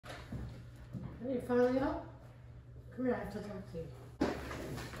you finally up? Come here, I have to talk to you.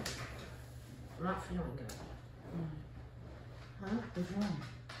 I'm not feeling good. Huh? What's wrong?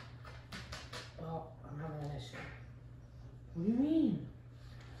 Well, I'm having an issue. What do you mean?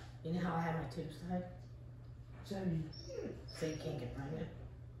 You know how I had my tubes tied? What's that mean? So you can't get pregnant?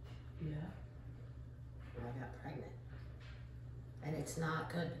 Yeah. Well, I got pregnant. And it's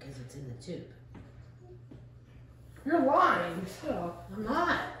not good because it's in the tube. You're lying. Stop. I'm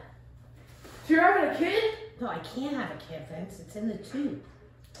not. So you're having a kid? No, I can't have a kid, Vince. It's in the tube.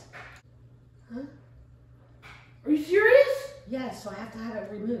 Huh? Are you serious? Yes, so I have to have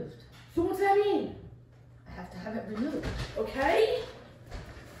it removed. So what's that mean? I have to have it removed. Okay.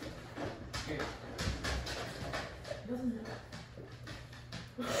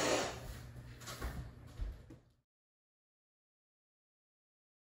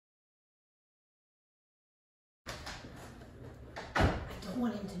 I don't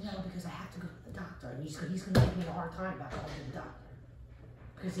want him to know because I have to go to the doctor, and he's going to give me a hard time about going to the doctor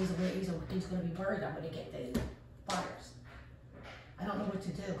because he's going to be worried I'm going to get the virus. I don't know what to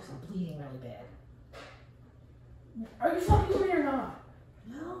do because I'm bleeding really bad. Are you fucking with me or not?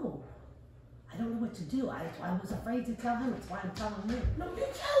 No, I don't know what to do. I was afraid to tell him. That's why I'm telling you. No, you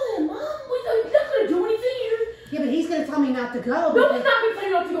tell him, Mom. He's not gonna do anything. Yeah, but he's going to tell me not to go. No, he's not gonna tell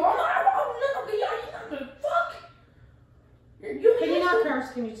you not to go. I'm not gonna fuck. Can you not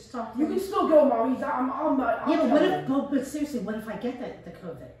curse? Can you just talk to You me? can still go, Mom. I'm not. Yeah, but what if? But seriously, what if I get the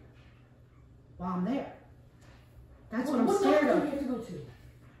COVID while I'm there? That's what I'm scared of. What do you have to go to?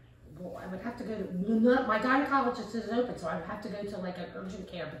 Well, I would have to go to, my gynecologist isn't open, so I would have to go to like an urgent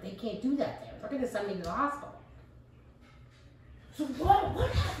care, but they can't do that there. They're going to send me to the hospital. So what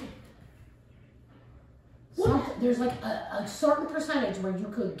happened? There's like a certain percentage where you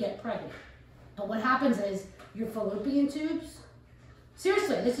could get pregnant. But what happens is your fallopian tubes,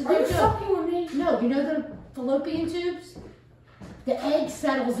 seriously, this is Are no you joke. fucking with me? No, you know the fallopian tubes? The egg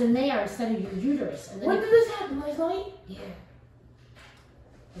settles in there instead of your uterus. And then When did this happen? Last night? Yeah.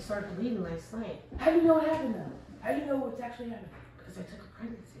 I started bleeding last night. How do you know what happened though? How do you know what's actually happened? Because I took a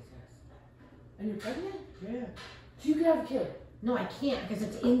pregnancy test. And you're pregnant? Yeah. So you can have a kid? No, I can't because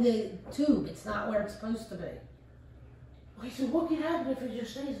it's in the tube. It's not where it's supposed to be. Okay, so what can happen if it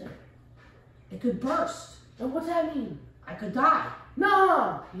just stays there? It could burst. And what's that mean? I could die.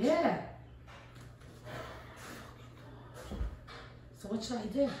 No! Yeah. So what should I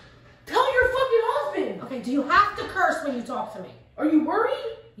do? Tell your fucking husband! Okay, do you have to curse when you talk to me? Are you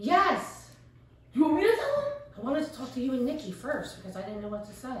worried? Yes. You want me to tell him? I wanted to talk to you and Nikki first because I didn't know what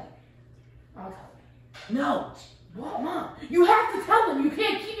to say. I'll tell him. No. What, Mom? You have to tell him. You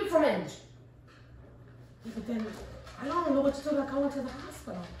can't keep it from him. Yeah, but then I don't know what to do about going to the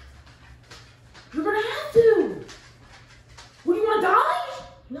hospital. You're gonna have to. What, do you want to die?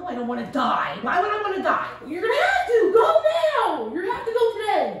 No, I don't want to die. Why would I want to die? You're gonna have to. Go now. You have to go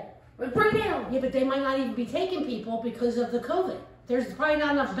today. Like right now. Yeah, but they might not even be taking people because of the COVID. There's probably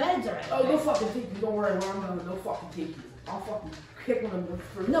not enough beds or anything. Oh, they'll fucking take you. Don't worry. Where I'm going, they'll fucking take you. I'll fucking kick one of them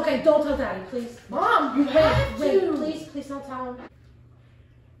for you. Okay, don't tell Daddy, please. Mom, you have Wait, to. please don't tell him.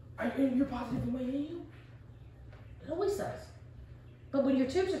 You're positive in my you? It always does. But when your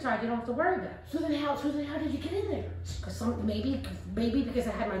tubes are tied, you don't have to worry about it. So then how did you get in there? Because maybe because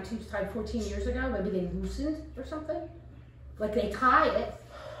I had my tubes tied 14 years ago, maybe they loosened or something. Like they tie it.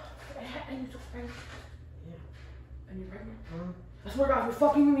 And you're so pregnant. Yeah. And you're pregnant? Mm. I swear to God, if you're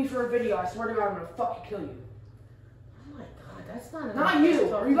fucking with me for a video, I swear to God, I'm gonna fucking kill you. Oh my God, that's not. Not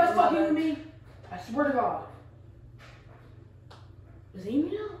you. Are you guys fucking with me? I swear to God. Does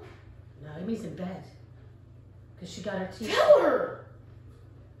Amy know? No, Amy's in bed. Because she got her teeth. Tell her.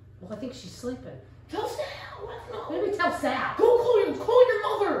 Well, I think she's sleeping. Tell Sal. I don't know. Maybe tell Sal. Go call your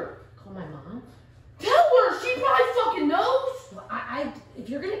mother. Call my mom. Tell her. She probably fucking knows. Well, if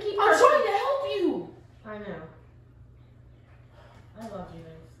you're gonna keep. I'm trying to help you. I know. I love you,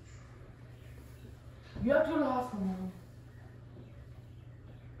 Vince. You have to go to the hospital, Mom.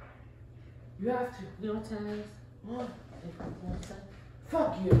 You have to. You know what today is? What? April Fool's Day.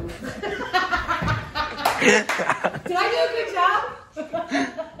 Fuck you. Did I do a good job?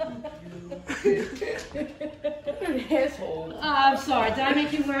 You're an asshole. I'm sorry. Did I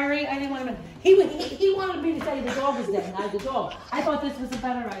make you worry? I didn't want to. He wanted me to tell you the dog was dead. And I had the dog. I thought this was a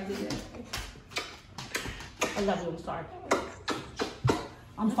better idea. I love you. I'm sorry.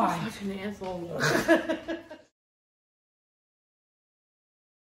 I'm fine. Such an asshole.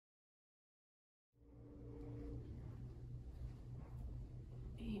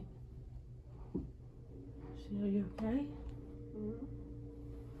 Are you okay? Mm-hmm.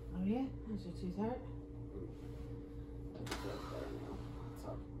 Oh yeah? Is your tooth hurt?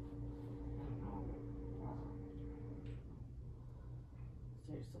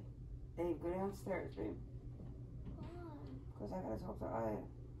 Babe, go downstairs, babe. Because I gotta talk to Aya.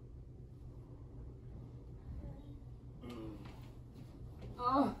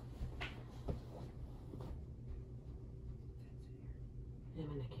 Oh. Yeah, I'm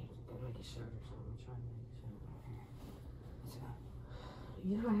gonna make a shirt or something. I'm trying to make a shirt. What's that?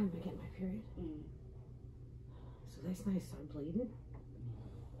 You know I haven't been getting my period? Mm. So last night I started bleeding.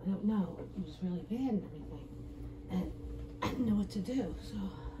 I don't know. It was really bad and everything. And I didn't know what to do. So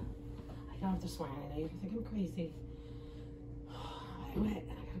I got up this morning. I know you're thinking I'm crazy. I went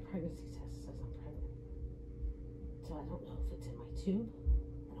and I got a pregnancy test. It says I'm pregnant. So I don't know if it's in my tube.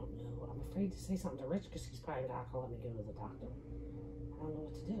 I don't know. I'm afraid to say something to Rich because he's probably not going to let me go to the doctor. I don't know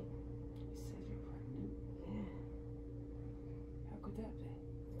what to do. He says you're pregnant? Yeah. How could that be?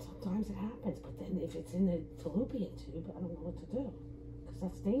 Sometimes it happens, but then if it's in the fallopian tube, I don't know what to do. Because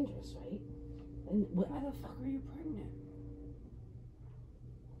that's dangerous, right? And Why the fuck are you pregnant?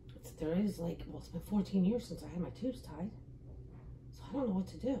 There is like, well, it's been 14 years since I had my tubes tied. So I don't know what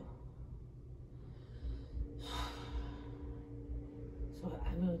to do. So I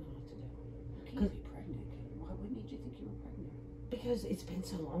really don't know what to do. You can't be pregnant. What made you think you were pregnant? Because it's been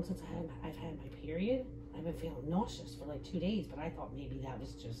so long since I've had my period. I've been feeling nauseous for like 2 days, but I thought maybe that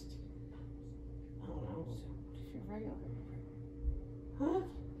was just, I don't know. So if you're regular, you're pregnant. Huh?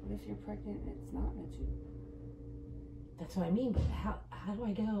 What if you're pregnant and it's not in a tube? That's what I mean, but how do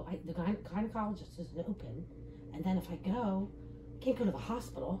I go? The gynecologist isn't open, and then if I go, I can't go to the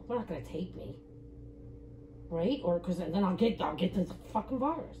hospital. They're not going to take me, right? Or because then I'll get the fucking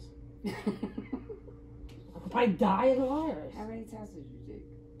virus. I'll probably die of the virus. How many tests did you take?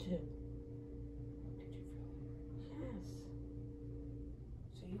 2. Did you feel it? Yes.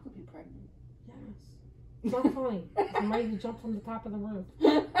 So you could be pregnant. Yes. It's not funny. I'm ready to jump from the top of the roof.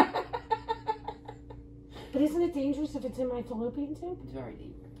 But isn't it dangerous if it's in my fallopian tube? It's very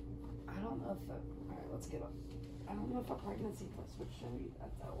dangerous. I don't know if alright, let's get up. I don't know if a pregnancy test would show you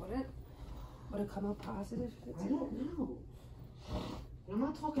that, would it? Would it come up positive? I don't know. I'm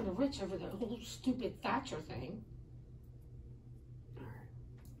not talking to Rich over the whole stupid Thatcher thing. Alright.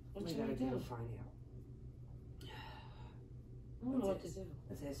 What We should I gotta do? go find out. I don't know what to do.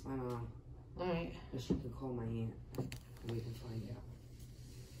 Let's ask my mom. Alright. If she can call my aunt. And we can find out.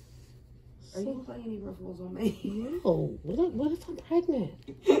 Are you playing April Fools on me? No. What if I'm pregnant?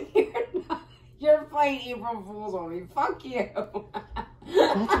 You're not. You're playing April Fools on me. Fuck you.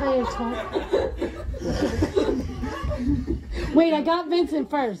 That's how you're talking. Wait, I got Vincent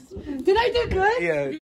first. Did I do good? Yeah.